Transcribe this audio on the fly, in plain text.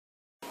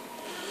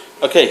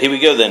Okay, here we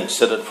go then.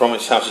 Said I'd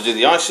promise how to do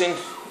the icing.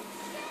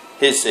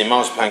 Here's a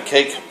marzipan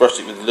cake. Brushed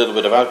it with a little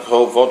bit of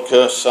alcohol,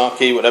 vodka,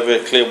 sake, whatever.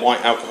 Clear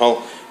white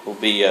alcohol will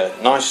be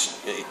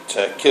nice.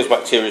 It kills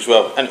bacteria as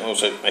well, and it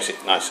also makes it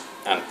nice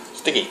and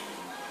sticky.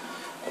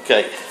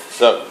 Okay,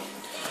 so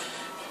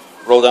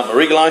rolled out my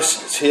Regal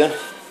ice. It's here.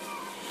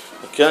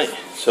 Okay,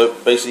 so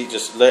basically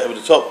just lay it over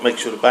the top. Make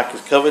sure the back is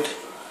covered,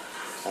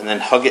 and then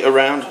hug it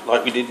around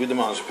like we did with the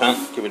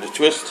marzipan. Give it a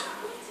twist.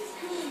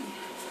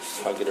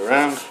 Hug it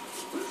around.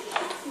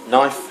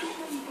 Knife.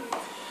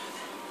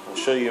 I'll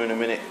show you in a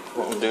minute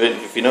what I'm doing.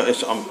 If you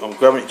notice, I'm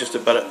grabbing it just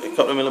about a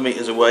couple of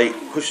millimeters away,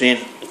 pushing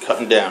in and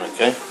cutting down,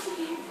 okay?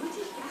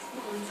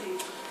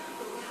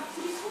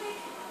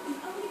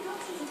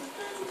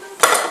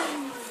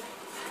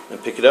 Then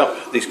pick it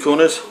up, these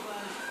corners,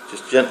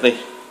 just gently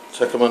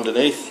tuck them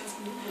underneath,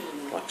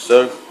 like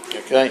so.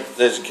 Okay,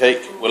 there's the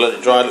cake. We'll let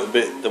it dry a little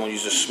bit, then we'll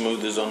use the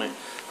smoothers on it.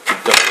 If you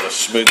don't know what a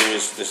smoother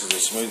is, this is a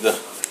smoother.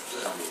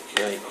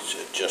 Okay, so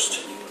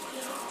just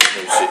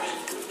smooths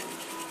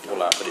it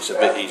all out, but it's a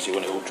bit easier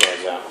when it all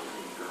dries out.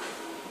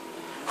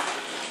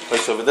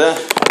 Place over there,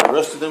 the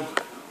rest of them.